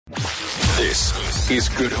This is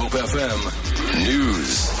Good Hope FM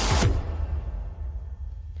News.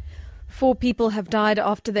 4 people have died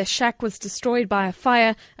after their shack was destroyed by a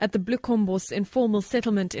fire at the Bloekombos informal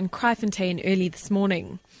settlement in Kraaifontein early this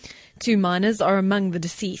morning. 2 miners are among the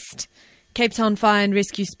deceased. Cape Town Fire and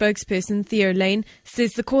Rescue spokesperson Theo Lane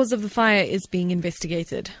says the cause of the fire is being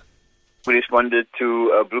investigated. We responded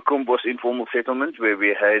to Bloekombos informal settlement where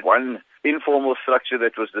we had one informal structure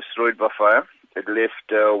that was destroyed by fire. It left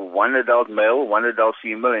 1 adult male, 1 adult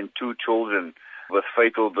female and 2 children with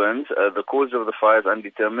fatal burns. The cause of the fire is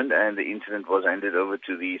undetermined and the incident was handed over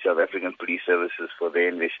to the South African Police Services for their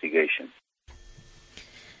investigation.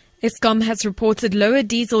 Eskom has reported lower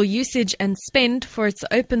diesel usage and spend for its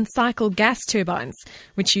open-cycle gas turbines,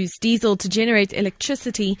 which use diesel to generate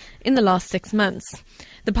electricity in the last 6 months.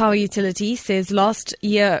 The power utility says last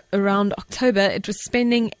year, around October, it was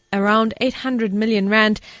spending around 800 million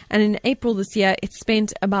rand, and in April this year, it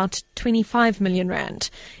spent about 25 million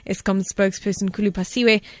rand. Eskom spokesperson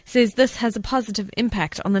Kulupasiwe says this has a positive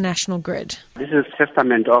impact on the national grid. This is a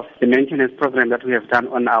testament of the maintenance program that we have done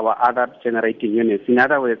on our other generating units. In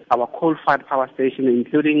other words, our coal-fired power station,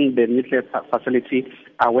 including the nuclear facility,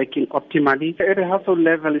 are working optimally. At a household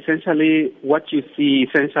level, essentially, what you see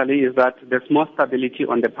is that there's more stability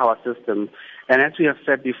on the power system. And as we have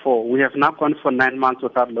said before, we have now gone for 9 months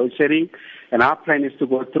without load shedding, and our plan is to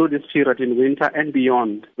go through this period in winter and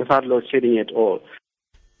beyond without load shedding at all.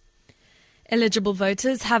 Eligible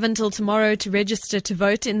voters have until tomorrow to register to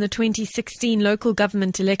vote in the 2016 local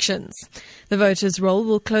government elections. The voters' roll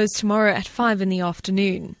will close tomorrow at 5 in the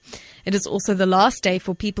afternoon. It is also the last day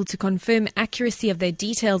for people to confirm accuracy of their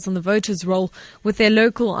details on the voters' roll with their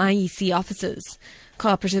local IEC officers.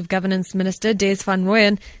 Cooperative Governance Minister Des van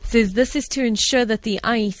Rooyen says this is to ensure that the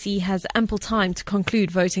IEC has ample time to conclude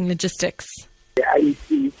voting logistics. The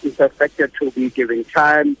IEC is expected to be given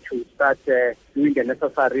time to start doing the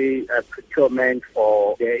necessary procurement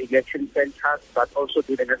for the election centers, but also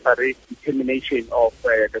do the necessary determination of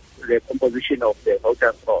the composition of the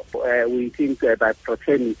voters' roll. We think by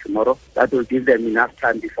proclaiming tomorrow, that will give them enough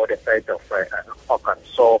time before the 3rd of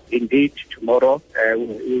August. So indeed, tomorrow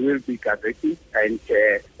we will be gathering, and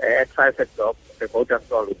at 5 o'clock, the voters'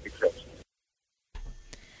 roll will be closed.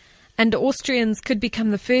 And Austrians could become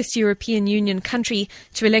the first European Union country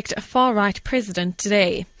to elect a far-right president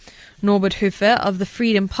today. Norbert Hofer of the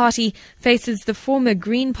Freedom Party faces the former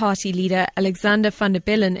Green Party leader Alexander van der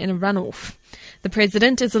Bellen in a runoff. The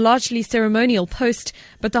president is a largely ceremonial post,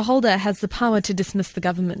 but the holder has the power to dismiss the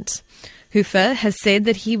government. Hofer has said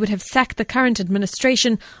that he would have sacked the current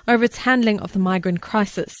administration over its handling of the migrant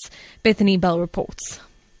crisis. Bethany Bell reports.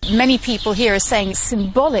 Many people here are saying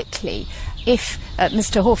symbolically, if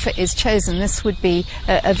Mr. Hofer is chosen, this would be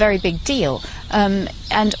a very big deal.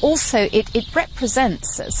 And also it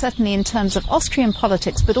represents, certainly in terms of Austrian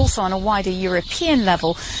politics, but also on a wider European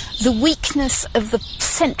level, the weakness of the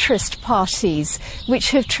centrist parties, which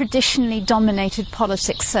have traditionally dominated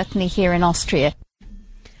politics, certainly here in Austria.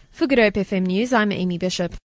 For Good Hope FM News, I'm Amy Bishop.